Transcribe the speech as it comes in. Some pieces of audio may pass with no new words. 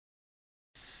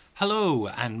Hello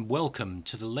and welcome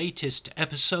to the latest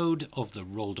episode of the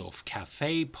ROLDORF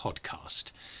CAFÉ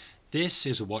podcast. This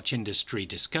is a watch industry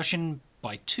discussion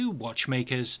by two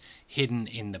watchmakers hidden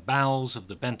in the bowels of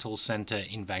the Bentel Centre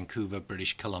in Vancouver,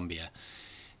 British Columbia.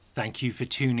 Thank you for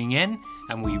tuning in,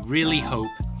 and we really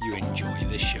hope you enjoy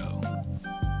the show.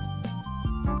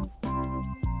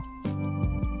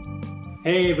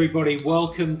 Hey everybody,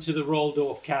 welcome to the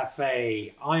ROLDORF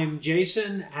CAFÉ. I'm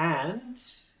Jason and...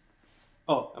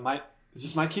 Oh, is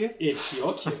this my cue? It's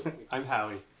your cue. I'm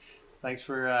Howie. Thanks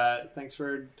for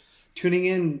tuning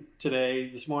in today,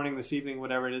 this morning, this evening,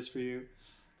 whatever it is for you.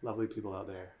 Lovely people out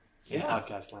there in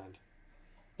podcast land.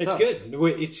 It's good.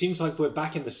 It seems like we're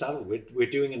back in the saddle. We're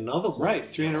doing another one. Right,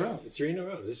 3 in a row. It's 3 in a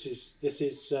row. This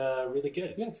is really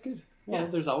good. Yeah, it's good. Well,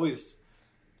 there's always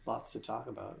lots to talk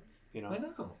about, you know. I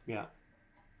know. Yeah.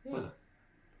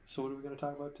 So what are we going to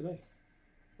talk about today?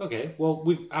 Okay. Well,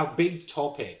 our big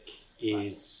topic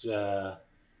is a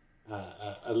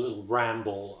little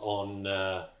ramble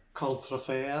on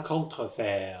contrefaire,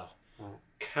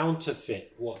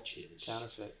 counterfeit watches.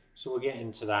 Counterfeit. So we'll get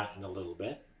into that in a little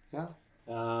bit. Yeah.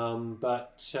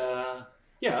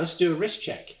 Let's do a wrist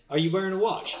check. Are you wearing a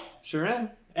watch? Sure am.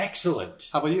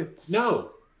 Excellent. How about you?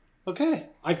 No. Okay.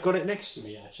 I've got it next to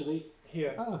me, actually.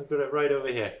 Here. Oh. I've got it right over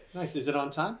here. Nice. Is it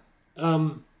on time?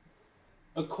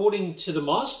 According to the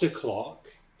master clock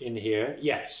in here,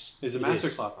 yes. Is the master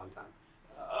clock on time?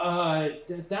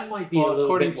 That might be a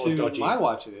little bit more dodgy. According to my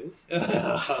watch, it is.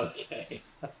 Okay.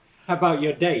 How about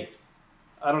your date?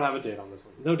 I don't have a date on this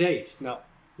one. No date? No.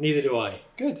 Neither do I.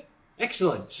 Good.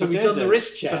 Excellent. So What we've day done is the it?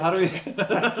 wrist check. But how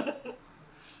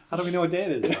do we know what day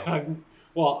it is, though?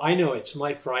 Well, I know it's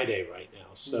my Friday right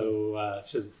now, so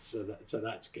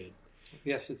that's good.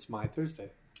 Yes, it's my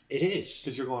Thursday. It is,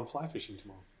 because you're going fly fishing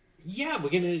tomorrow. Yeah, we're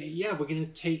gonna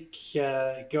take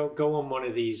go on one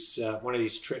of these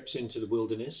trips into the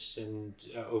wilderness, and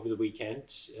over the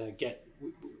weekend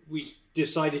we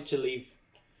decided to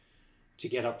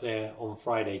get up there on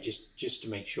Friday just to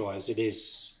make sure, as it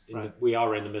is we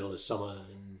are in the middle of summer and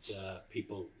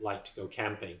people like to go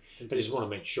camping. I just want to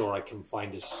make sure I can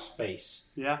find a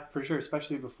space. Yeah, for sure,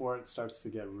 especially before it starts to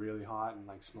get really hot and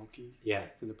like smoky. Yeah,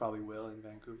 because it probably will in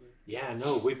Vancouver. Yeah,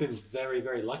 no, we've been very,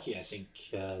 very lucky, I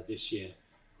think, this year.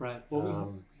 Right. Well, we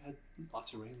had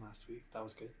lots of rain last week. That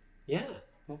was good. Yeah.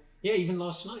 Yeah, even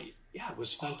last night. Yeah, it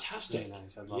was fantastic. Very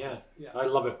nice. I love it. Yeah, I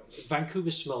love it.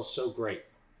 Vancouver smells so great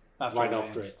right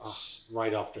after it's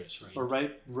rain. Or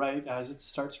right as it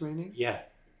starts raining. Yeah.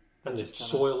 And the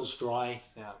soil's dry.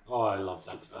 Yeah. Oh, I love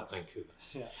that about Vancouver.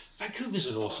 Yeah. Vancouver's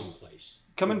an awesome place.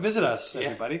 Come and visit us,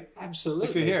 everybody. Yeah, absolutely.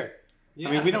 If you're here. Yeah.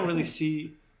 I mean, we don't really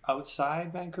see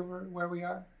outside Vancouver where we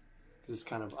are, because it's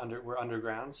kind of we're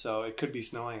underground, so it could be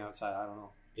snowing outside. I don't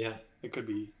know. Yeah. It could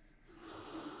be,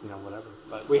 whatever.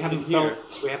 But we haven't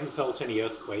felt any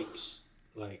earthquakes.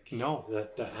 No,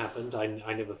 that happened. I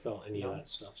never felt any of that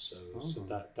stuff. So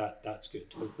that's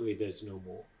good. Hopefully there's no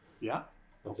more. Yeah,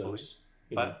 of those.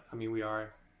 But I mean, we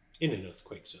are in an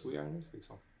earthquake zone. We are in an earthquake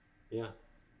zone. Yeah,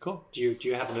 cool. Do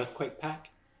you have an earthquake pack?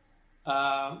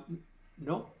 No,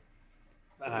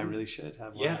 and I really should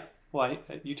have one. Yeah. Well,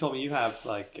 you told me you have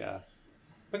I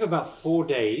got about 4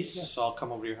 days. Yeah, so I'll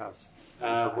come over to your house.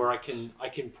 Where I can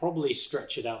probably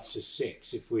stretch it out to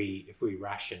 6 if we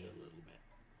ration a little bit.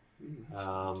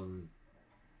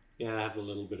 I have a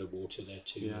little bit of water there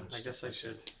too. Yeah, I guess I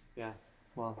should. Yeah.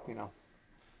 Well,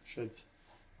 shoulds,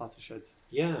 lots of shoulds.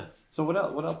 Yeah. So what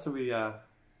else are we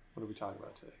talking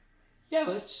about today?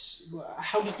 Yeah,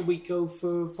 how did the week go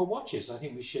for watches? I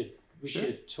think we should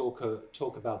talk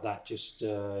about that just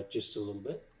a little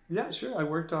bit. Yeah, sure. I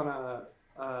worked on a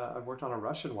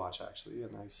Russian watch, actually, a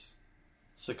nice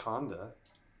Seconda,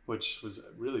 which was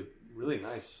really, really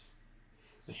nice.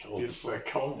 The old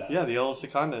Seconda. Yeah, the old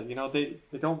Seconda. They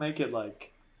don't make it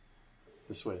like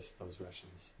the Swiss, those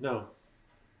Russians. No.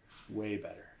 Way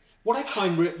better. What I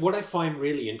find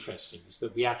really interesting is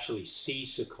that we actually see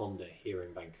Seconda here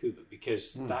in Vancouver,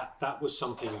 because that was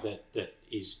something that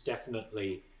is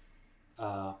definitely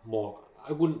more.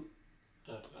 I wouldn't.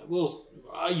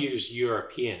 I use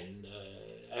European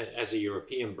as a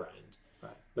European brand,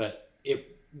 right? But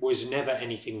it was never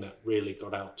anything that really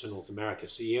got out to North America.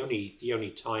 So the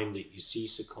only time that you see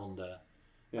Seconda,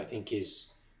 I think,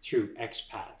 is through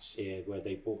expats here, where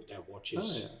they bought their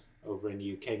watches over in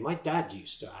the UK. My dad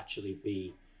used to actually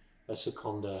be a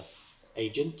Seconda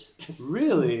agent.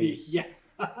 Really? Yeah.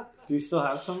 Do you still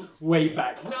have some? Way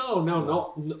back. No,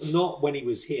 not when he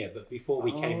was here, but before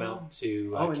we came out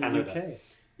to Canada. In the UK.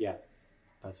 Yeah.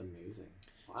 That's amazing.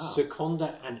 Wow.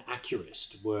 Seconda and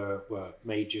Accurist were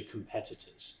major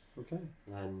competitors. Okay.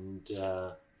 And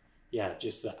Yeah,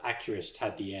 just that Accurist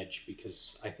had the edge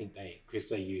because I think they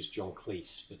used John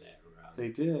Cleese for their they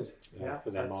did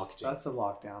for their marketing. That's a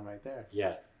lockdown right there.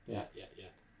 Yeah.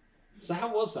 So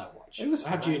how was that watch? It was.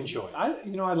 How did you enjoy it?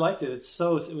 I liked it. It was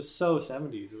so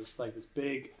 70s. It was like this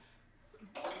big,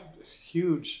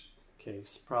 huge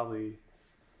case, probably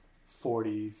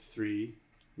 43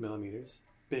 millimeters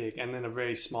big, and then a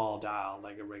very small dial,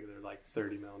 like a regular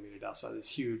 30 millimeter dial. So this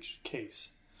huge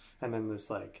case, and then this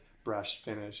like brushed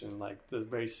finish and like the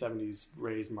very 70s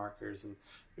raised markers, and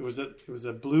it was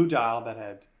a blue dial that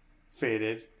had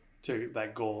faded to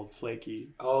that gold flaky.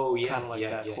 Oh yeah, kind of like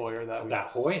that Hoyer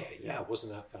Hoyer. Yeah,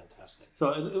 wasn't that fantastic?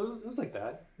 So it was like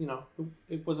that.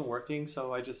 It wasn't working,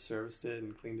 so I just serviced it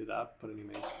and cleaned it up, put a new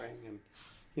mainspring, and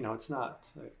it's not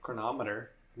a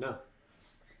chronometer. No,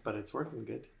 but it's working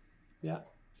good. Yeah.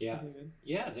 Good.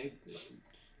 Yeah. They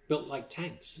built like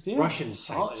tanks. Yeah, Russian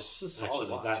solid. tanks. It's a solid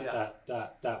watch.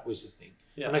 That was the thing.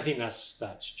 Yeah. And I think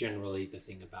that's generally the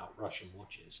thing about Russian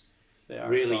watches. They are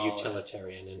really solid.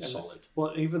 Utilitarian and solid.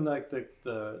 Well, even like the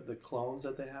clones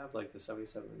that they have, like the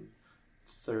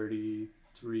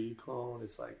 7733 clone,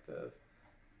 it's like the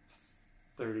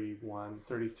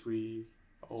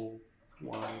 3301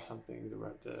 or something.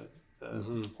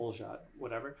 The pole shot,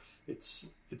 whatever.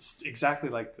 It's exactly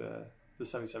like the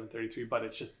 7733, but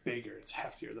it's just bigger. It's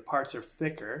heftier. The parts are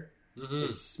thicker. Mm-hmm.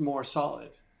 It's more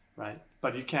solid, right?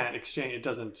 But you can't exchange.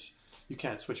 You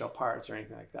can't switch out parts or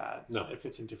anything like that. No, if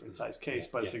it's in different size case,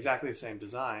 but it's exactly the same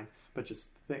design, but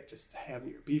just thick, just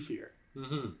heavier, beefier.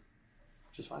 Mm-hmm.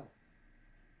 Which is fine.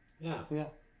 Yeah.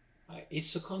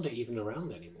 Is Seconda even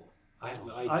around anymore? I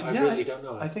really don't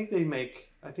know. I think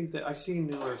that I've seen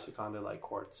newer Seconda like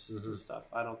quartz and stuff.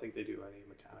 I don't think they do any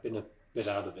mechanical. Been a bit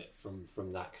out of it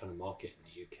from that kind of market in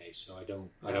the UK, so I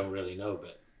don't really know.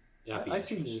 But I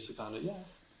see new Seconda,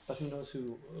 but who knows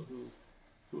who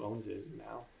owns it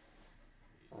now?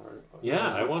 Or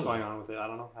what's going on with it? I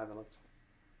don't know. I haven't looked.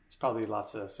 There's probably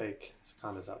lots of fake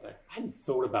Secondas out there. I hadn't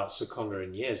thought about Seconda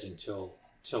in years until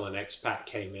an expat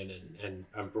came in and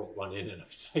brought one in, and I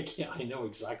was like, yeah, I know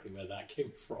exactly where that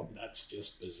came from. That's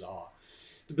just bizarre.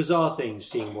 The bizarre thing,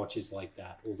 seeing watches like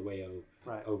that all the way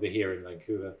over here in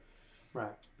Vancouver.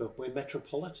 Right. But we're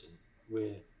metropolitan.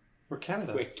 We're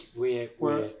Canada. We're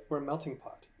a melting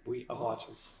pot of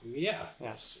watches. Yeah.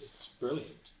 Yes. It's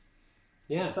brilliant.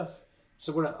 Yeah. Good stuff.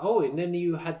 So what? Oh, and then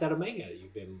you had that Omega.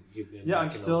 You've been. Yeah,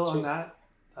 I'm still on that.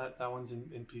 That one's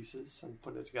in pieces. I'm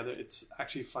putting it together. It's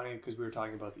actually funny because we were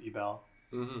talking about the Ebel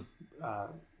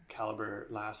caliber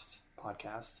last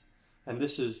podcast, and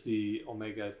this is the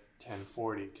Omega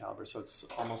 1040 caliber, so it's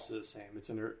almost the same.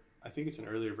 I think it's an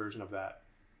earlier version of that.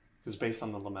 It's based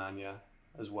on the Lemania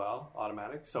as well,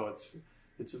 automatic. So it's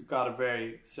got a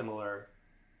very similar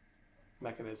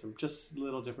mechanism, just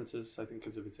little differences, I think,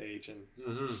 because of its age, and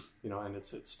and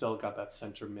it's still got that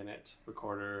center minute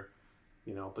recorder,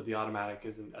 but the automatic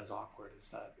isn't as awkward as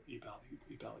that Ebel.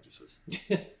 The Ebel just was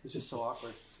it's just so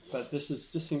awkward. But this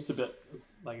just seems a bit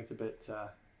like it's a bit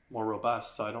more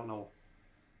robust. So I don't know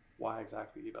why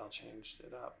exactly Ebel changed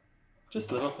it up.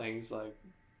 Just little things like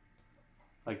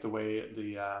the way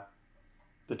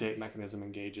the date mechanism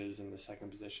engages in the second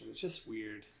position. It's just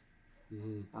weird.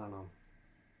 I don't know.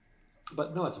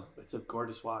 But no, it's a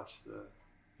gorgeous watch.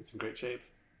 It's in great shape.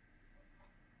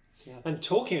 Yeah, and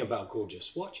talking about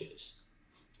gorgeous watches,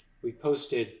 we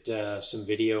posted some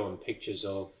video and pictures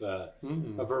of a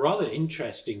rather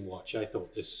interesting watch. I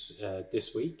thought this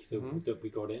week that we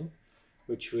got in,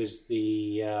 which was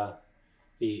the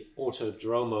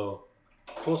Autodromo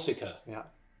Corsica. Yeah.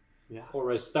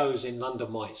 Or as those in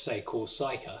London might say,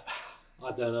 Corsica.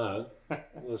 I don't know.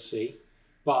 We'll see.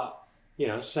 But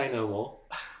say no more.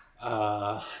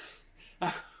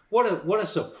 What a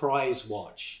surprise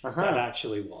watch that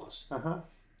actually was. That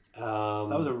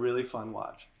was a really fun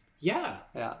watch. Yeah.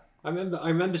 I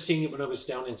remember seeing it when I was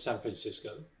down in San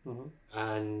Francisco,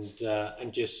 and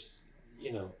just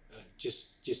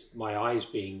just my eyes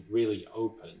being really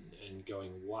open and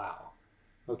going, wow,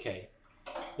 okay,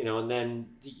 and then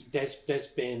there's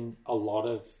been a lot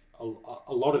of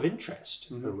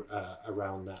interest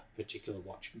around that particular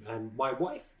watch, and my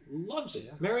wife loves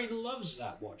it. Mary loves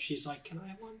that watch. She's like, "Can I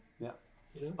have one?" Yeah.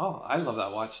 Oh, I love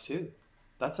that watch too.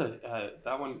 That's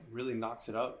that one really knocks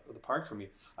it out of the park for me.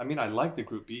 I mean, I like the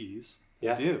Group Bs.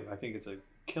 Yeah. I do. I think it's a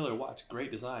killer watch,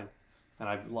 great design, and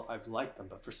I've liked them.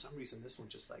 But for some reason, this one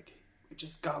just it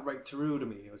just got right through to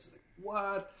me. It was like,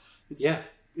 what?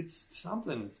 It's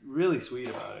something really sweet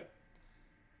about it.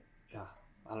 Yeah.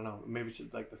 I don't know. Maybe it's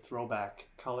like the throwback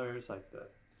colors, like the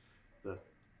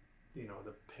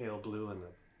pale blue and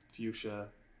the fuchsia.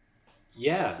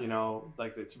 Yeah.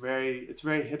 Like it's very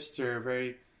hipster,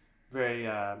 very very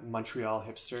Montreal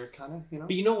hipster kind of, you know.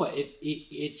 But you know what?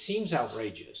 It seems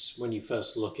outrageous when you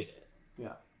first look at it.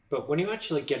 Yeah. But when you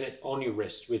actually get it on your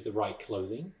wrist with the right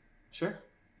clothing, Sure.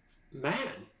 Man,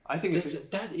 I think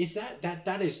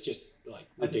that is just like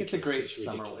ridiculous. I think it's a great It's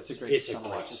summer. ridiculous. It's a great summer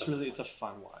watch. It's a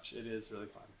fun watch. It is really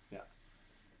fun. Yeah.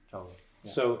 Totally.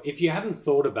 Yeah. So if you haven't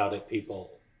thought about it,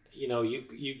 people, you know,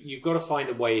 you've got to find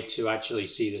a way to actually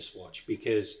see this watch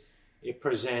because it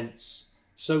presents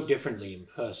so differently in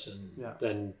person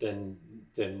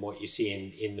than what you see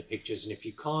in the pictures. And if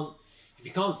you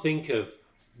can't think of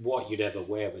what you'd ever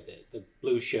wear with it, the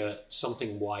blue shirt,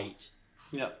 something white,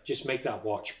 just make that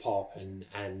watch pop,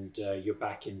 and you're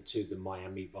back into the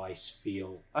Miami Vice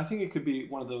feel. I think it could be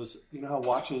one of those, you know how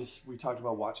watches, we talked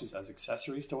about watches as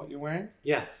accessories to what you're wearing?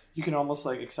 Yeah. You can almost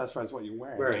like accessorize what you're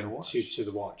wearing to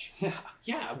the watch. Yeah.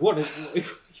 Yeah.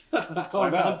 How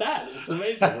about that? It's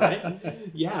amazing, right?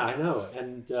 Yeah, I know.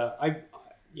 And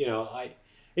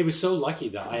it was so lucky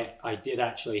that I did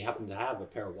actually happen to have a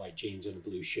pair of white jeans and a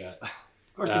blue shirt.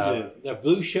 Of course you did. The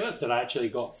blue shirt that I actually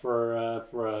got for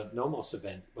a Nomos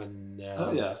event when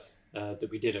that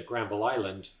we did at Granville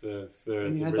Island for the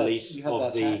release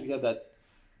of the.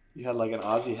 You had like an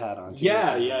Aussie hat on too.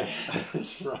 Yeah,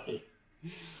 that's right.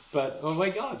 But oh my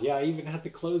God, I even had the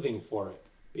clothing for it,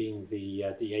 being the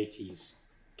 80s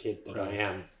kid that I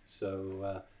am.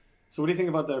 So what do you think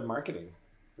about their marketing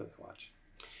for the watch?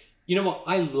 You know what,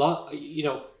 I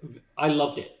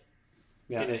loved it.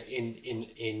 Yeah.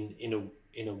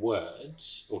 In a word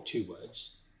or 2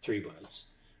 words, 3 words.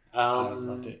 I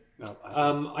loved it. No,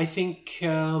 I think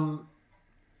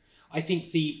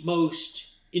the most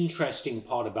interesting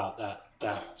part about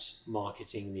that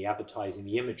marketing, the advertising,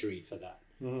 the imagery for that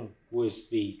was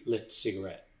the lit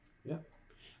cigarette. Yeah.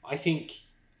 I think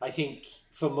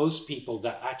for most people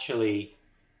that actually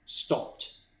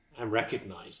stopped and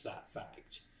recognized that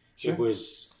fact, it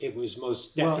was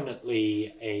most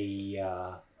definitely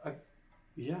a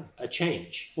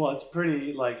change. Well, it's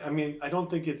pretty I don't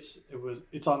think it's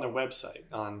on their website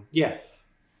on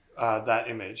that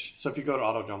image. So if you go to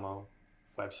Autojomo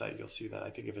website, you'll see that. I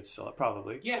think if it's still up,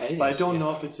 probably. Yeah, it is. I don't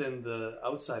know if it's in the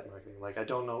outside marketing. Like I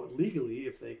don't know legally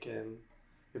if they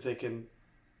can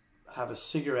have a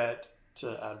cigarette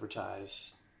to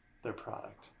advertise their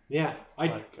product. Yeah, I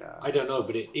don't know,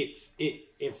 but it fits.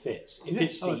 It fits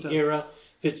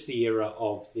fits the era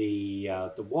of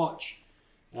the watch.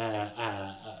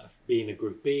 Being a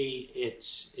Group B,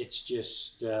 it's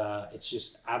just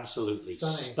absolutely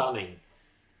stunning.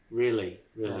 Really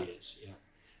is. Yeah.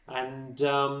 And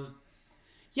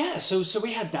so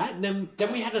we had that, and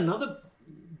then we had another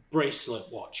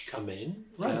bracelet watch come in.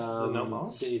 Right, the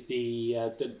Nomos.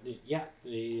 The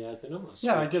Nomos.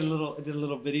 Yeah, I did a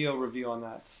little video review on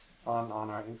that on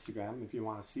our Instagram. If you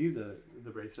want to see the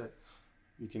bracelet,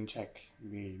 you can check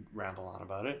me ramble on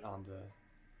about it on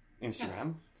the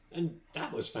Instagram. Yeah. And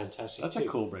that was fantastic. That's a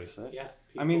cool bracelet. Yeah.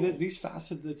 I mean, these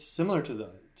facets, it's similar to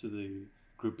the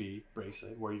Group B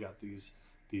bracelet where you got these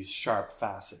sharp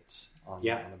facets on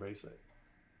the bracelet.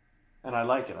 And I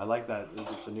like it. I like that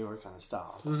it's a newer kind of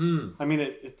style. Mm-hmm. I mean,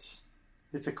 it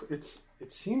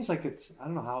seems like it's, I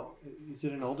don't know how, is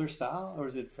it an older style or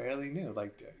is it fairly new?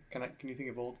 Like, can you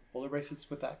think of older bracelets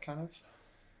with that kind of?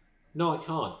 No, I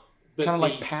can't. But kind of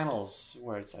like panels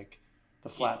where it's like the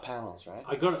flat panels, right?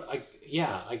 I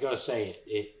gotta say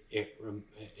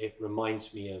it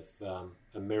reminds me of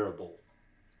a mirror ball.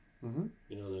 Mm-hmm.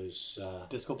 You know those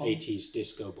disco ball? 80s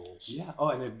disco balls. Yeah. Oh,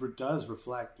 and it does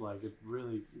reflect. Like it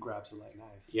really grabs the light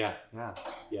nice. Yeah. Yeah.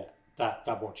 Yeah.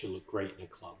 That watch will look great in a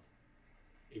club.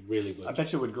 It really would. I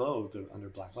bet you it would glow under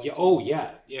black light. Yeah. Oh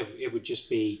yeah. Yeah. It would just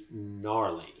be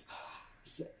gnarly.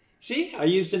 See, I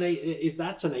used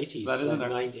that's an 80s. That isn't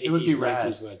 90s, it would be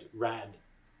 90s word. Rad.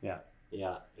 Yeah.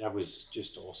 Yeah. That was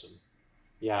just awesome.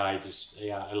 Yeah. I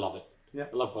love it. Yeah.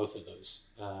 I love both of those.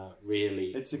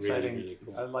 Really, it's exciting. Really,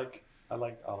 really cool. I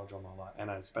like Autodrome a lot,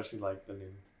 and I especially like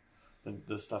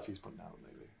the stuff he's putting out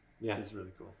lately. Yeah, it's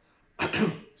really cool.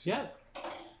 Yeah.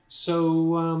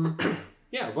 So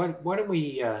why don't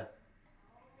we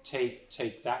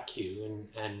take that cue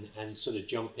and sort of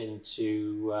jump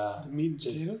into the meat and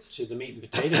potatoes? To the meat and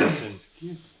potatoes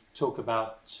and talk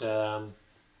about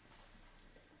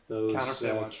those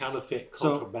counterfeit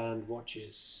contraband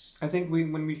watches. I think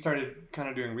when we started kind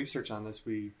of doing research on this,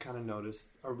 we kind of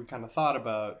noticed, or we kind of thought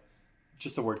about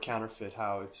just the word counterfeit,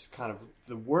 how it's kind of,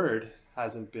 the word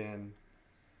hasn't been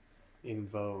in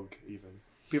vogue even.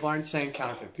 People aren't saying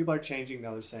counterfeit. People are changing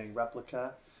now. They're saying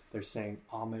replica. They're saying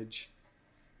homage.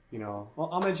 You know, well,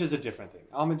 homage is a different thing.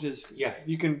 Homage is,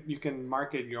 you can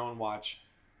market your own watch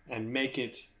and make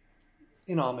it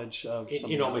in homage of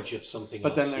something in else. homage of something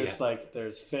But else. then there's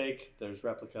there's fake, there's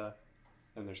replica,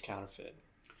 and there's counterfeit.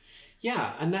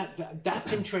 Yeah, and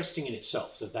that's interesting in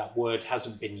itself, that word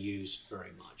hasn't been used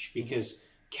very much, because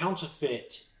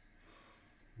counterfeit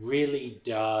really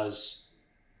does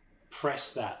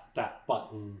press that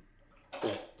button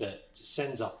that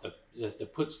sends up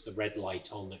that puts the red light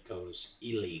on that goes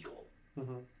illegal,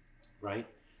 right?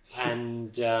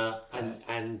 And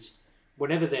and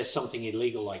whenever there's something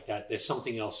illegal like that, there's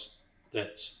something else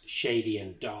that's shady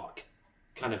and dark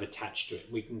kind of attached to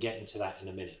it. We can get into that in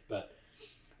a minute, but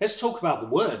let's talk about the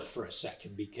word for a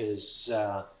second, because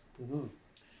I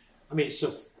mean,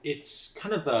 it's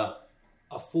kind of a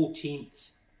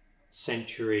 14th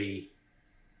century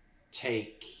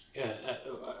take.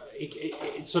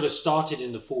 It sort of started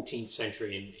in the 14th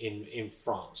century in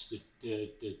France.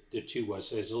 The two words.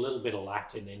 There's a little bit of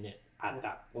Latin in it at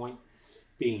that point,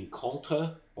 being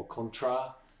contre or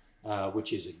contra,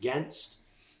 which is against,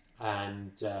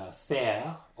 and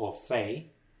faire or fait,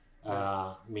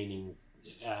 meaning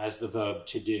as the verb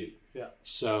to do. Yeah.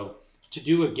 So to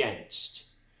do against.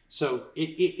 So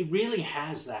it really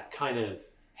has that kind of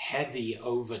heavy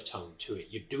overtone to it.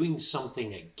 You're doing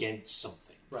something against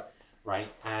something.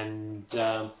 Right. And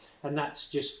that's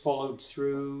just followed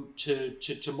through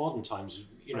to modern times.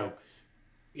 You know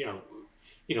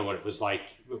what it was like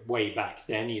way back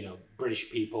then.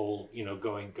 British people,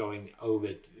 going over,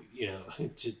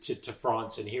 to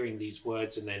France and hearing these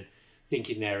words and then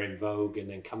thinking they're in vogue, and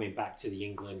then coming back to the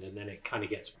England, and then it kind of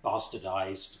gets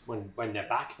bastardized when they're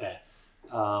back there.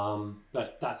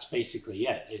 But that's basically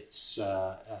it. It's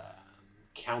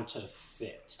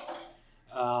counterfeit,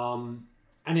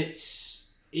 and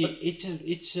it's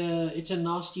a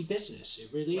nasty business. It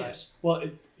really is. Well,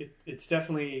 it's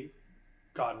definitely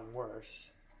gotten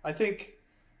worse. I think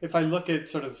if I look at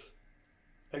sort of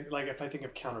like if I think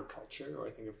of counterculture, or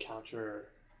I think of counter,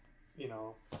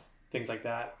 things like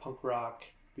that, punk rock,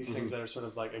 these things that are sort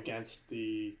of like against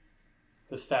the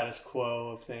status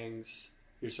quo of things.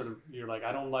 You're like,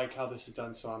 I don't like how this is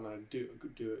done, so I'm going to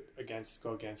do it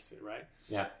go against it, right?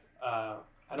 Yeah.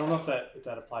 I don't know if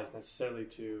that applies necessarily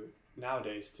to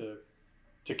nowadays to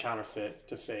counterfeit,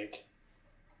 to fake.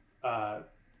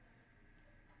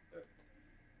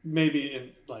 Maybe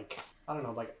in I don't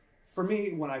know, for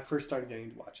me, when I first started getting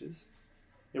into watches,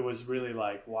 it was really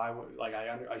like, why would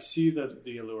I see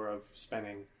the allure of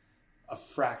spending a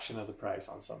fraction of the price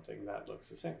on something that looks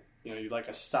the same. You like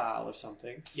a style of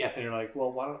something, and you're like,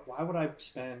 well, why would I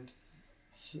spend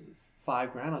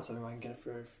 $5,000 on something when I can get it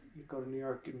for, you go to New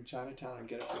York and Chinatown and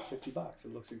get it for $50?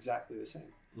 It looks exactly the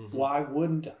same. Why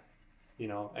wouldn't I?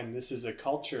 And this is a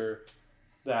culture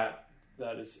that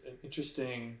is an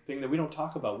interesting thing that we don't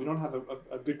talk about. We don't have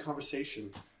a good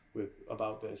conversation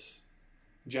about this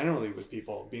generally with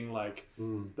people, being like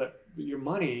that your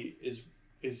money is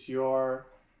your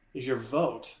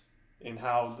vote in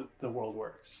how the world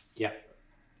works. Yeah.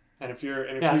 And if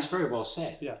you're, that's very well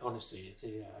said. Yeah. Honestly,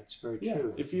 it's very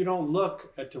true. If you don't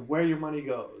look to where your money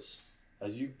goes,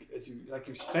 as you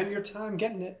spend your time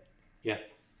getting it. Yeah.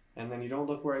 And then you don't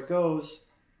look where it goes,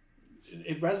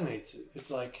 it resonates.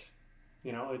 It's like,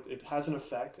 it has an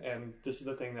effect. And this is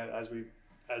the thing that as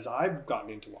I've gotten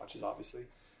into watches, obviously,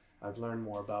 I've learned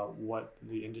more about what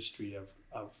the industry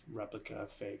of replica,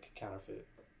 fake, counterfeit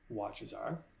watches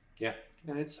are. Yeah.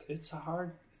 And it's a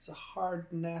hard,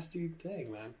 nasty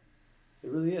thing, man. It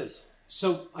really is.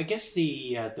 So I guess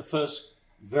the first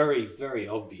very, very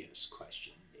obvious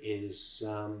question is,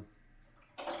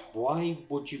 why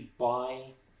would you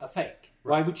buy a fake?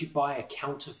 Why would you buy a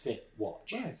counterfeit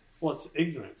watch? Right. Well, it's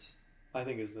ignorance, I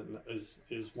think, is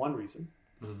one reason.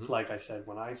 Like I said,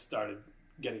 when I started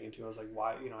getting into it, I was like,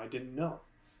 why? I didn't know.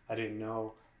 I didn't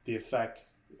know the effect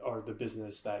or the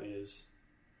business that is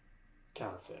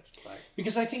counterfeit, right?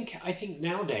 Because I think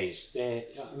nowadays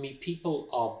people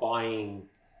are buying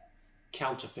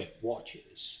counterfeit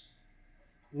watches,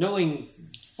 knowing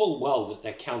full well that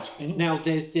they're counterfeit. Now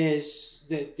there is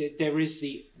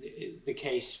the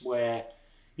case where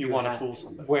you want to fool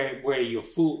somebody, where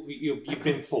you've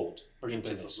been fooled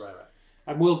into this, right.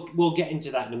 And we'll get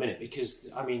into that in a minute, because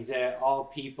there are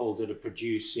people that are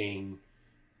producing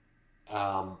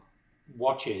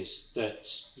watches that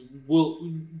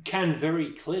can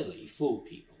very clearly fool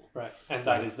people, right? And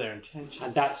that is their intention,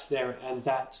 and that's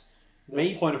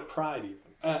maybe point of pride,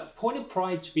 even point of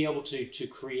pride, to be able to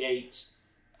create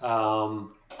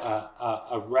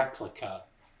a replica,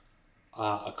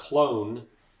 a clone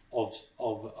of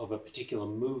a particular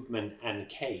movement and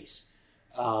case.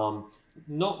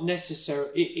 Not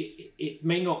necessarily. It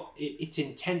may not. Its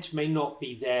intent may not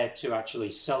be there to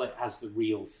actually sell it as the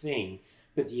real thing,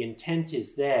 but the intent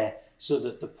is there so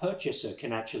that the purchaser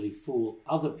can actually fool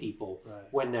other people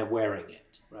when they're wearing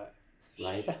it. Right.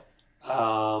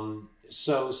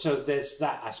 So there's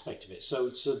that aspect of it. So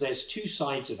there's two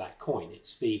sides of that coin.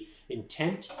 It's the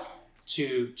intent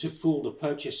to fool the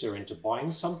purchaser into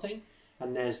buying something,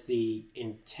 and there's the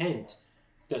intent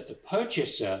that the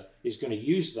purchaser is going to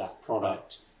use that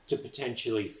product to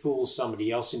potentially fool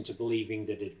somebody else into believing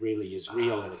that it really is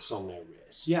real and it's on their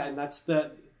wrist. Yeah, and that's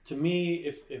to me,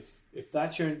 if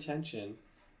that's your intention,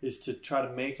 is to try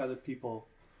to make other people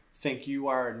think you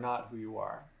are not who you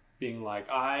are. Being like,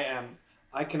 I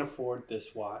can afford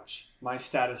this watch. My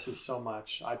status is so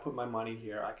much. I put my money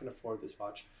here. I can afford this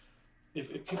watch.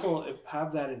 If people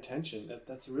have that intention,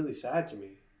 that's really sad to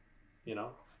me.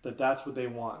 That's what they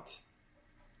want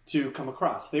to come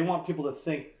across. They want people to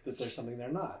think that there's something they're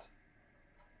not.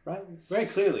 Right? Very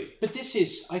clearly. But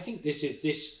I think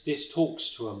this talks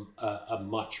to a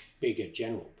much bigger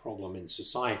general problem in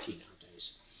society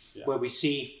nowadays, where we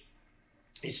see,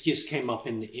 it's just came up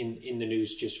in the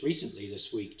news just recently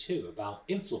this week too, about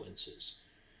influencers.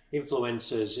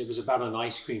 Influencers, it was about an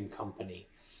ice cream company,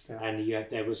 and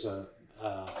there was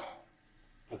I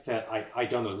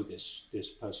don't know who this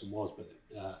person was, but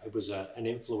it was an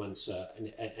influencer,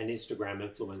 an Instagram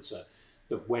influencer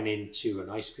that went into an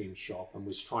ice cream shop and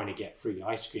was trying to get free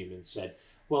ice cream and said,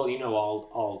 well,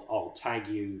 I'll tag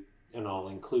you and I'll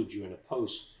include you in a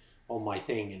post on my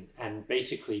thing. And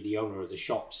basically the owner of the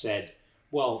shop said,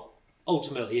 well,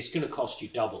 ultimately it's going to cost you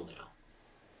double now.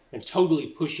 And totally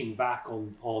pushing back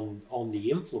on the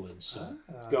influencer,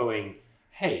 going,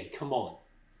 hey, come on.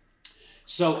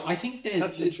 So I think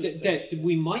that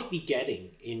we might be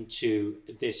getting into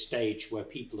this stage where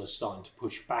people are starting to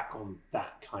push back on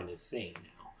that kind of thing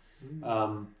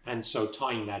now, and so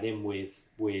tying that in with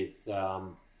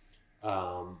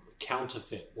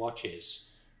counterfeit watches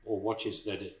or watches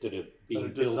that are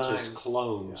being built as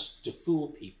clones to fool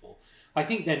people. I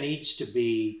think there needs to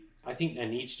be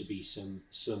some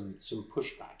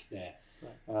pushback there,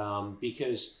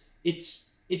 because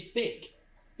it's big.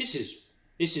 This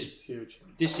is huge.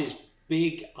 This is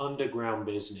big underground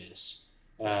business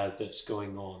that's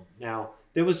going on. Now,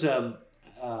 there was an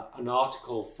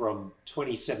article from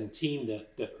 2017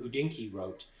 that Houdinki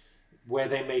wrote, where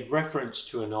they made reference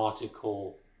to an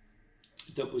article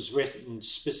that was written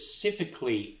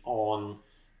specifically on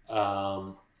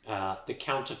the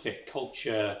counterfeit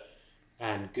culture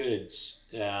and goods,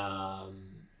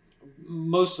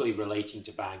 mostly relating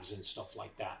to bags and stuff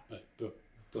like that, but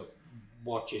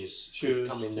watches should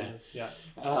come in there.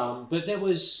 But there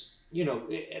was,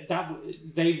 that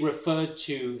they referred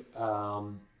to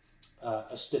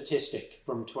a statistic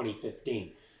from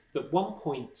 2015 that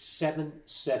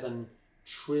 $1.77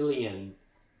 trillion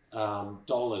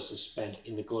dollars is spent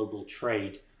in the global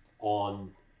trade in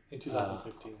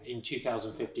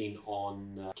 2015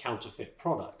 on counterfeit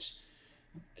products.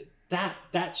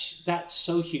 That's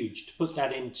so huge. To put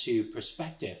that into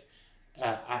perspective,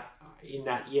 in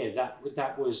that year,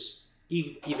 that was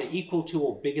either equal to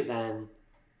or bigger than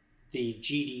the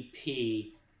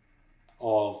GDP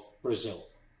of Brazil.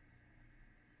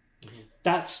 Mm-hmm.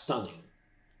 That's stunning.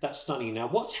 Now,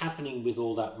 what's happening with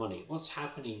all that money? What's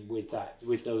happening with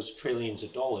those trillions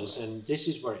of dollars? And this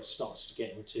is where it starts to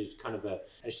get into kind of a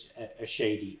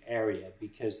shady area,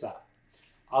 because that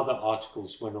other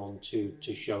articles went on to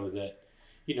show that,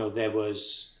 there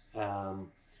was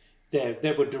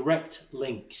there were direct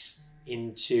links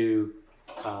into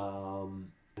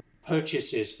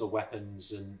purchases for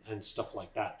weapons and stuff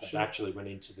like that actually went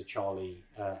into the Charlie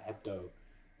Hebdo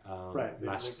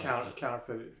massacre.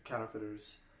 The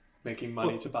counterfeiters making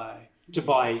money to buy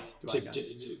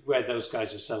where those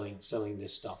guys are selling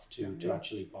this stuff to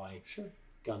actually buy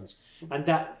guns, and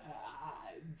that's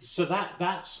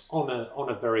on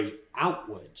a very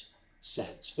outward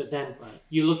sense. But then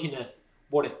you're looking at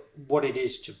what it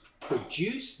is to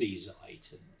produce these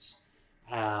items,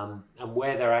 and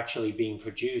where they're actually being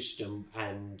produced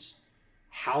and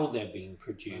how they're being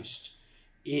produced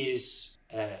is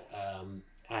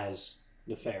as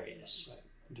nefarious,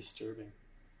 disturbing.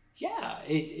 Yeah,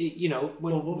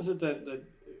 what was it that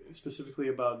specifically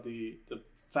about the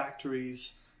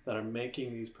factories that are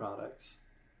making these products?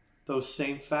 Those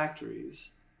same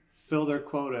factories fill their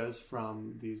quotas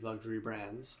from these luxury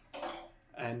brands,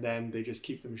 and then they just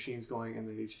keep the machines going, and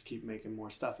they just keep making more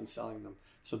stuff and selling them.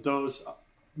 So those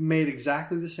made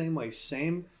exactly the same way,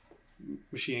 same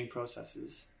machining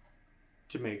processes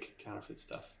to make counterfeit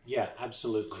stuff. Yeah,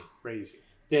 absolutely. Crazy.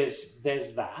 There's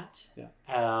that,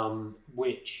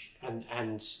 which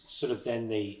and sort of then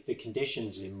the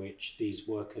conditions in which these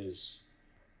workers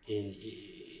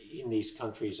in these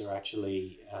countries are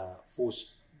actually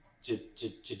forced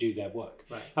to do their work.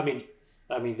 Right. I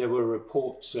mean, there were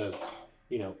reports of,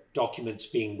 documents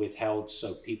being withheld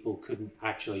so people couldn't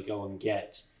actually go and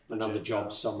get another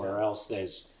job somewhere else.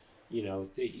 There's,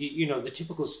 the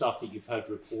typical stuff that you've heard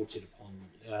reported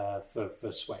upon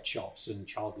for sweatshops and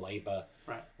child labor,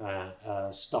 right.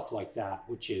 Stuff like that,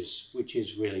 which is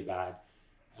really bad.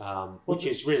 Which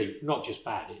is really not just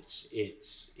bad;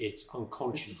 it's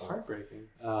unconscionable. It's heartbreaking.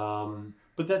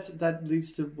 But that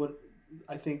leads to what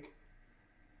I think.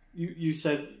 You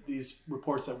said these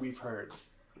reports that we've heard,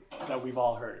 that we've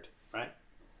all heard, right?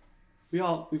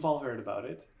 We've all heard about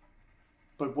it.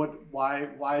 But why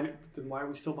are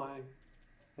we still buying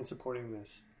and supporting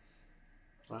this?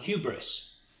 Right?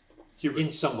 Hubris,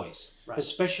 in some ways, right.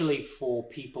 Especially for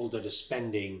people that are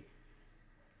spending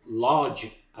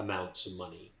large amounts of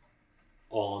money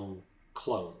on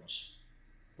clones,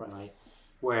 right?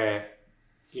 Where,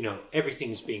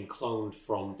 everything's being cloned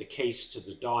from the case to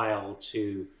the dial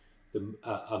to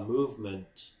a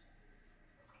movement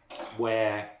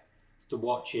where the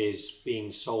watch is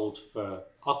being sold for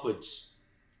upwards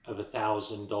of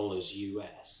 $1,000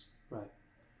 US. Right.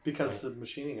 Because the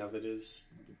machining of it is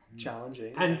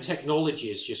challenging. And technology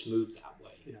has just moved that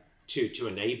way to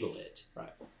enable it.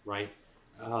 Right.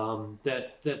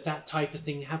 That type of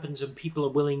thing happens and people are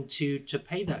willing to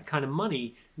pay that kind of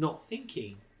money, not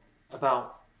thinking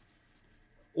about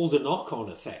all the knock-on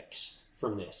effects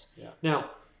from this. Yeah. Now,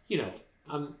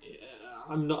 I'm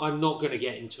not going to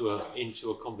get into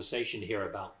a conversation here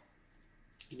about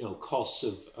costs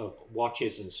of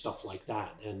watches and stuff like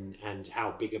that, and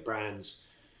how bigger brands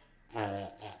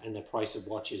and the price of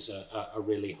watches are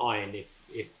really high, and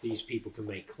if these people can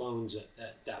make clones at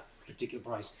that particular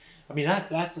price. I mean,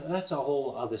 that's a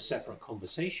whole other separate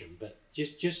conversation. But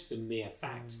just the mere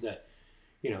fact that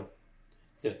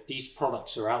that these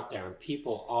products are out there and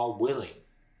people are willing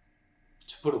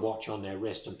to put a watch on their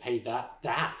wrist and pay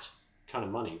that kind of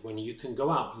money when you can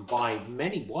go out and buy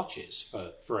many watches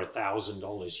for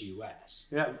 $1,000 US.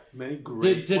 Yeah, many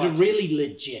great that watches. are really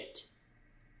legit.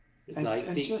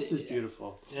 And just as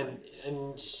beautiful.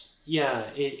 And yeah,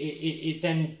 it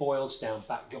then boils down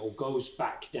back or goes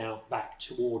back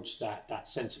towards that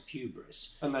sense of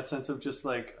hubris. And that sense of just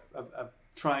like of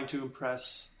trying to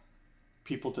impress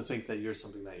people to think that you're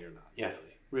something that you're not. Yeah.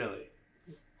 Really.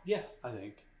 Yeah. I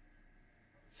think.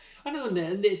 I know,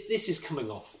 and this is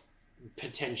coming off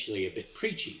potentially a bit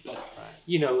preachy, but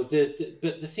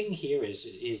the thing here is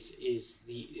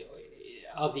the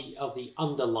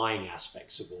underlying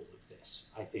aspects of all of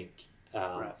this. I think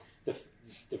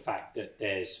the fact that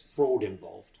there's fraud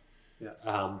involved,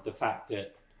 the fact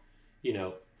that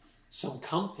some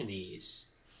companies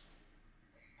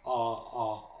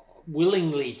are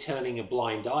willingly turning a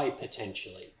blind eye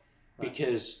potentially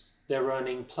because they're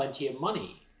earning plenty of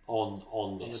money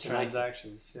on this. On the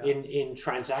transactions, in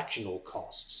transactional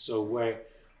costs. So where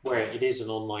it is an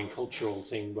online cultural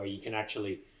thing where you can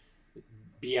actually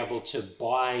be able to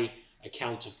buy a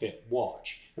counterfeit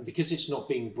watch, and because it's not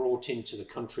being brought into the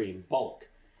country in bulk,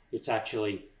 it's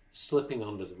actually slipping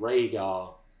under the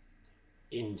radar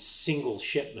in single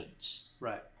shipments.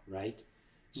 Right. Mm-hmm.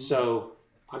 So,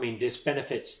 I mean, this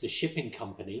benefits the shipping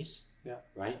companies. Yeah.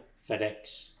 Right.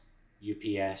 FedEx,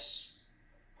 UPS,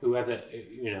 whoever,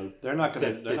 they're not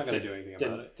going to do anything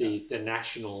about it. The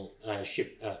national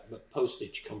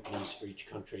postage companies for each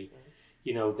country,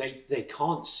 they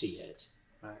can't see it,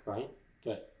 right?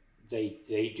 But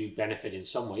they do benefit in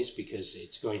some ways because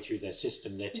it's going through their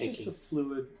system. It's just the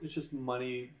fluid. It's just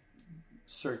money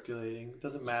circulating. It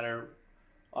doesn't matter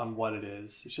on what it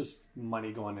is. It's just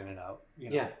money going in and out.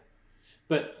 Yeah,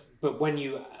 but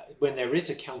when there is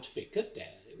a counterfeit good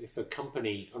there, if a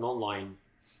company, an online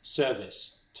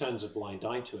service turns a blind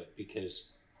eye to it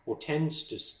or tends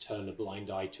to turn a blind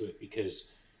eye to it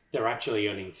because they're actually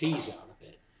earning fees out of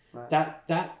it,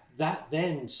 that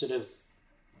then sort of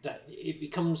that it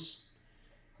becomes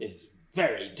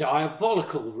very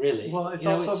diabolical, really. Well, it's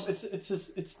also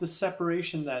it's the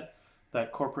separation that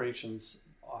corporations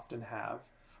often have,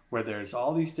 where there's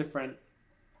all these different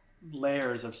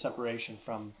layers of separation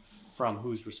from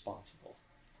who's responsible,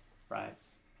 right?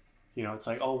 It's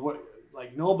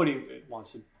like, nobody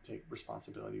wants to take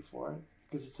responsibility for it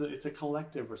because it's a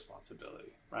collective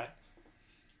responsibility, right?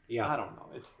 Yeah. I don't know.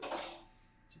 It's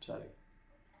upsetting.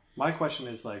 My question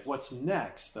is what's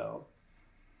next though,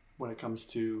 when it comes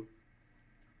to,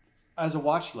 as a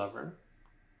watch lover,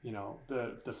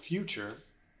 the future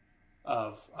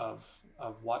of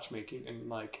watchmaking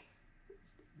and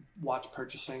watch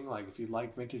purchasing. If you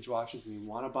like vintage watches and you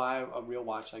want to buy a real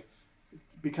watch,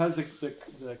 because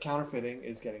the counterfeiting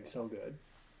is getting so good,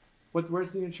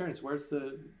 Where's the insurance? Where's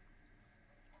the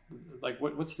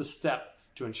what's the step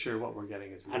to ensure what we're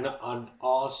getting is real? And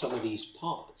are some of these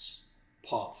parts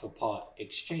part for part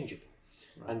exchangeable?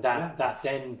 Right. And that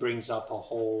then brings up a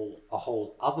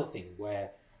whole other thing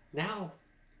where now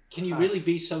can you really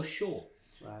be so sure?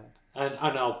 Right.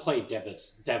 And I'll play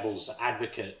devil's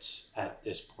advocate at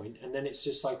this point, and then it's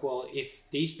just like, well, if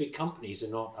these big companies are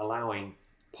not allowing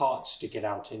parts to get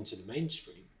out into the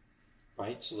mainstream,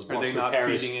 right? So the are they not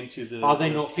feeding into the? Are they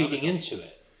not feeding into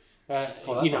it?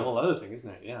 Well, that's a whole other thing, isn't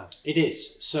it? Yeah, it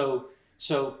is. So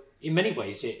in many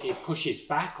ways, it pushes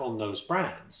back on those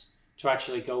brands to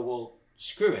actually go, well,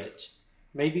 screw it.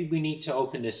 Maybe we need to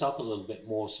open this up a little bit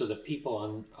more so that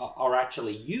people are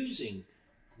actually using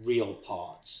real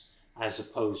parts as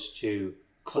opposed to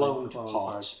cloned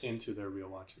parts into their real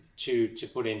watches to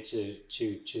put into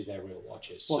their real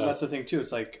watches. Well, that's the thing too.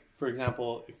 It's like, for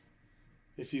example,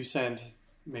 if you send,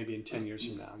 maybe in 10 years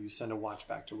from now, you send a watch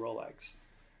back to Rolex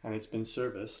and it's been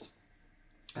serviced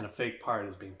and a fake part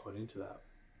is being put into that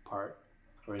part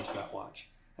or into that watch,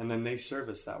 and then they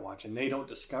service that watch and they don't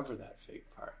discover that fake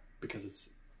part because it's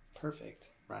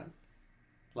perfect, right?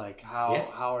 Like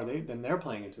how are they? Then they're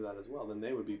playing into that as well. Then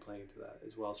they would be playing into that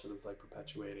as well, sort of like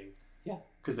perpetuating. Yeah.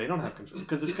 Because they don't have control.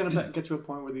 Because it's going to get to a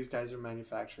point where these guys are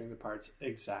manufacturing the parts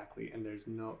exactly, and there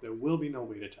will be no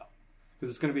way to tell, because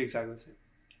it's going to be exactly the same.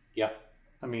 Yeah.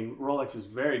 I mean, Rolex is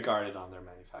very guarded on their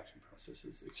manufacturing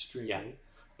processes, extremely. Yeah.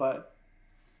 But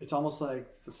it's almost like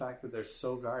the fact that they're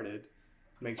so guarded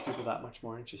makes people that much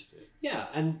more interested. Yeah,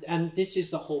 and this is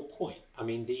the whole point. I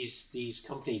mean, these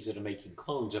companies that are making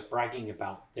clones are bragging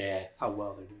about how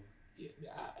well they're doing.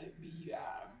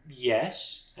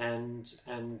 Yes, and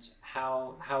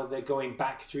how they're going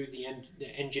back through the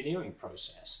engineering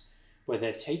process, where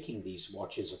they're taking these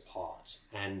watches apart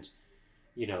and,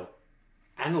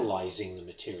 analyzing the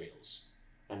materials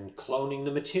and cloning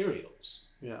the materials.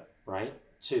 Yeah. Right,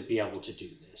 to be able to do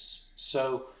this.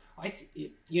 So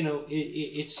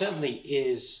it certainly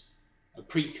is a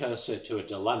precursor to a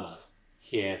dilemma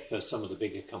here for some of the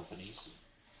bigger companies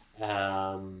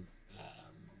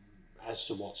as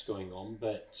to what's going on.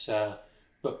 But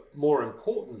more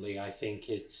importantly, I think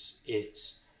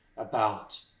it's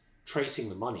about tracing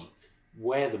the money,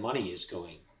 where the money is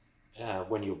going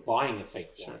when you're buying a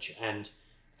fake watch, and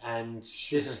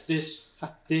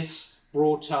this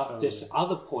brought up this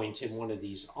other point in one of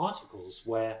these articles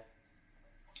where.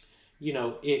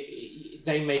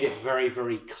 They made it very,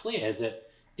 very clear that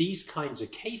these kinds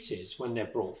of cases, when they're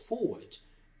brought forward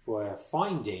for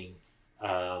finding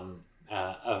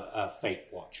a fake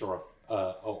watch or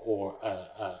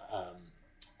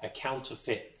a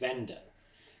counterfeit vendor,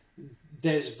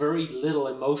 there's very little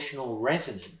emotional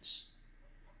resonance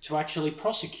to actually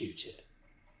prosecute it.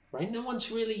 Right? No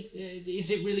one's really. Is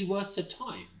it really worth the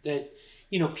time? That.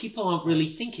 People aren't really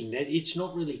thinking that it's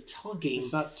not really tugging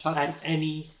at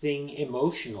anything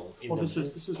emotional. This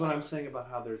is what I'm saying about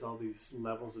how there's all these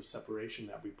levels of separation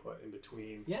that we put in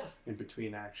between. Yeah. In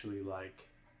between actually like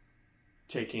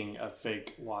taking a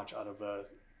fake watch out of a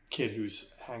kid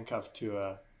who's handcuffed to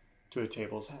a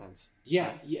table's hands.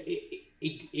 Yeah.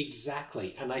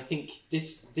 Exactly. And I think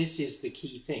this is the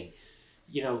key thing.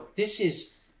 This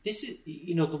is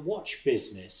the watch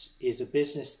business is a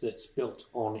business that's built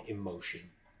on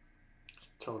emotion.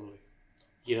 Totally.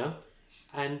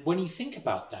 And when you think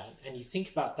about that, and you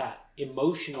think about that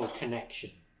emotional connection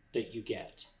that you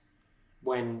get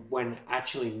when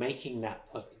actually making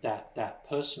that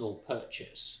personal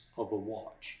purchase of a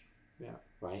watch. Yeah.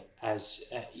 Right. As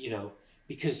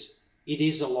because it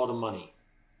is a lot of money.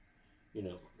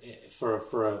 For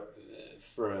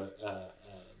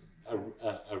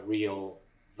a real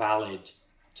valid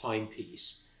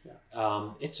timepiece. Yeah.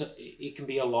 It can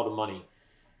be a lot of money,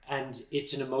 and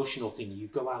it's an emotional thing. You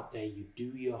go out there, you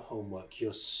do your homework,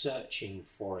 you're searching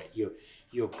for it,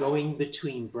 you're going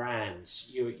between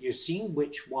brands, you're seeing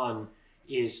which one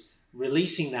is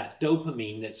releasing that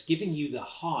dopamine that's giving you the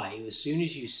high as soon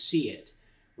as you see it,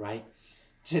 right?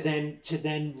 To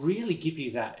then really give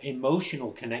you that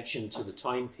emotional connection to the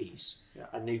timepiece. Yeah.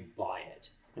 And you buy it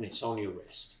and it's on your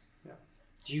wrist. Yeah.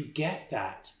 Do you get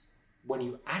that when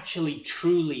you actually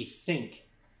truly think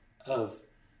of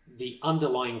the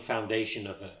underlying foundation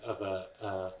of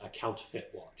a counterfeit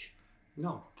watch?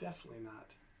 No, definitely not.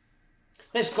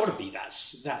 There's got to be that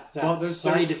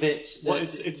side of it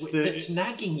that's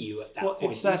nagging you at that point. Well,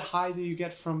 it's that high that you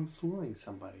get from fooling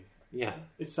somebody. Yeah.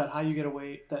 It's that high you get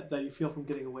away, that you feel from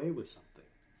getting away with something.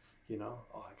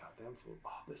 Oh, I got them fooled.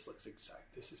 Oh, this looks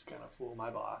exact. This is going to fool my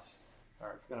boss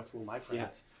or going to fool my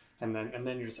friends. Yeah. And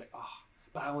then you're just like, oh,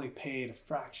 but I only paid a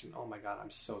fraction. Oh my God,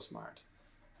 I'm so smart.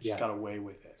 just got away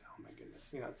with it. Oh my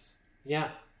goodness. It's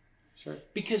sure.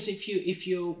 Because if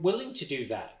you're willing to do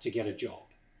that to get a job,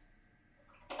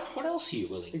 what else are you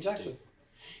willing to do?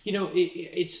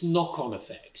 It's knock-on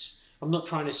effects. I'm not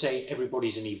trying to say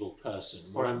everybody's an evil person.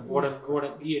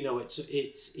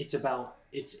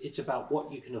 It's about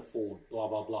what you can afford, blah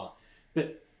blah blah.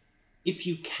 But if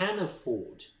you can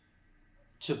afford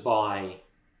to buy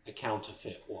a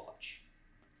counterfeit watch,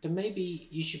 then maybe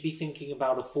you should be thinking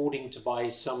about affording to buy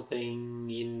something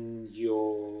in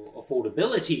your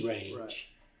affordability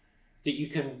range that you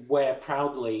can wear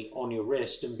proudly on your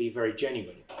wrist and be very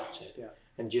genuine about it. Yeah.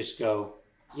 And just go,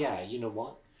 yeah, you know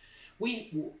what?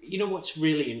 What's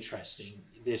really interesting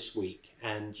this week,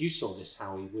 and you saw this,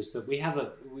 Howie, was that we have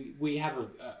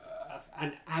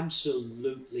an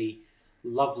absolutely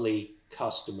lovely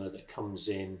customer that comes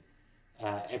in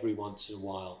every once in a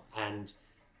while, and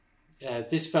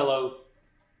this fellow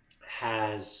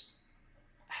has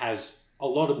a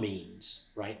lot of means,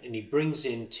 right? And he brings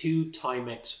in 2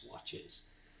 Timex watches,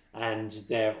 and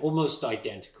they're almost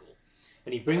identical.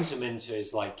 And he brings them into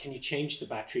his can you change the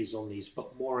batteries on these?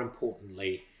 But more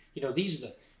importantly, these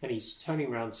are and he's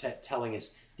turning around telling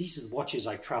us, these are the watches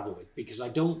I travel with because I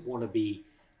don't want to be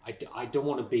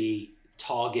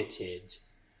targeted,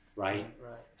 right?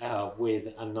 With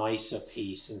a nicer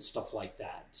piece and stuff like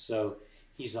that. So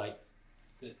he's like,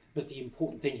 but the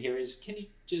important thing here is, can you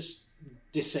just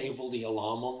disable the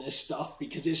alarm on this stuff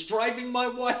because it's driving my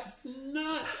wife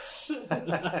nuts? And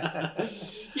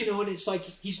it's like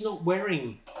he's not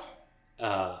wearing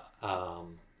a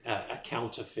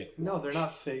counterfeit watch. No, they're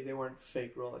not fake. They weren't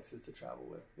fake Rolexes to travel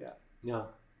with. Yeah. No.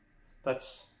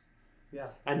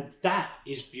 And that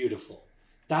is beautiful.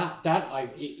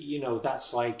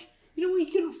 That's like, he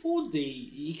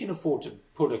can afford to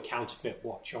put a counterfeit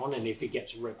watch on, and if it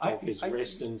gets ripped off his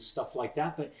wrist and stuff like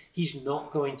that, but he's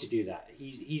not going to do that.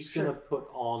 He's going to put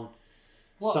on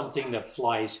something that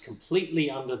flies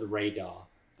completely under the radar.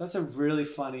 That's a really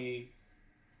funny.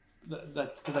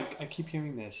 That's because I keep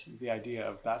hearing the idea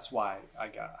of that's why I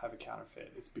have a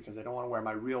counterfeit. It's because I don't want to wear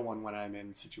my real one when I'm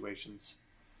in situations.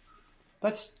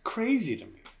 That's crazy to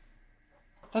me.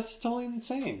 That's totally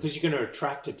insane. Because you're going to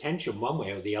attract attention one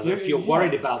way or the other. If you're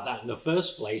worried about that in the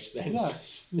first place, then... Yeah.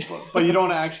 But you don't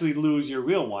want to actually lose your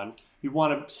real one. You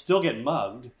want to still get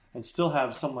mugged and still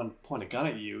have someone point a gun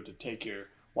at you to take your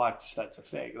watch that's a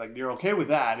fake. You're okay with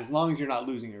that as long as you're not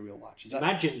losing your real watch.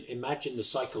 Imagine the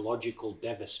psychological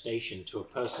devastation to a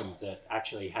person that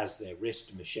actually has their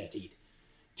wrist macheted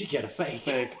to get a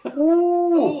fake.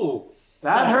 Ooh!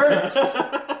 That hurts!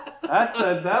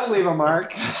 That'll leave a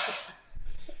mark.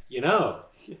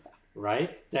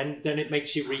 Right? Then it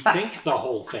makes you rethink the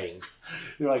whole thing.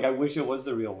 You're like, I wish it was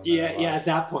the real one. Yeah. At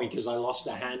that point, because I lost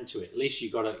a hand to it. At least you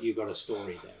got a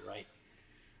story there, right?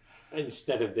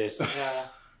 Instead of this,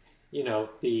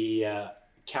 the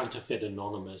counterfeit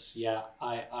anonymous. Yeah,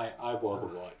 I wore the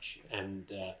watch, and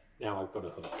now I've got a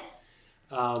hook.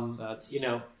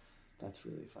 That's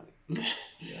really funny.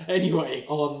 Anyway,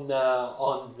 on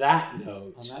that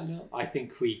note, I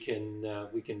think we can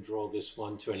draw this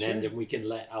one to an end, and we can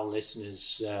let our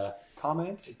listeners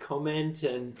comment,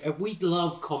 and we'd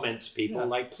love comments,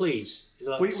 people. Please,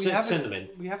 send them in.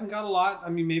 We haven't got a lot. I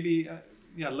mean, maybe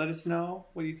let us know.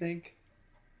 What do you think?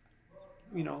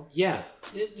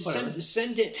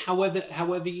 Send it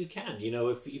however you can.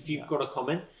 If you've got a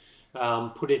comment,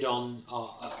 put it on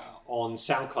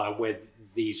SoundCloud where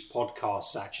these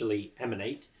podcasts actually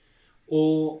emanate,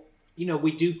 or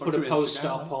we do put a post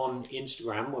up on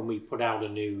Instagram when we put out a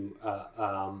new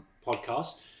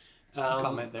podcast.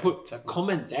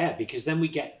 Comment there because then we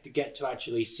get to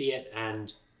actually see it,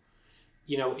 and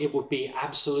it would be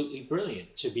absolutely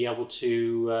brilliant to be able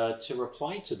to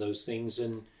reply to those things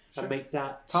and make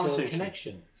that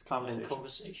connection. It's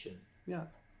conversation. Yeah.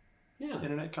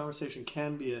 Internet conversation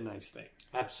can be a nice thing.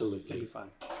 Absolutely. Can be fun.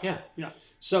 Yeah.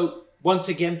 So once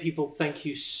again, people, thank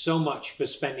you so much for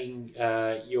spending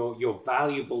your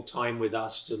valuable time with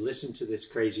us to listen to this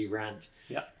crazy rant.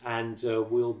 Yeah. And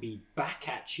we'll be back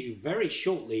at you very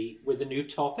shortly with a new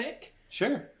topic.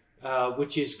 Sure.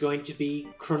 Which is going to be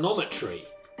chronometry.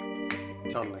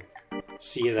 Totally.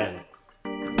 See you then.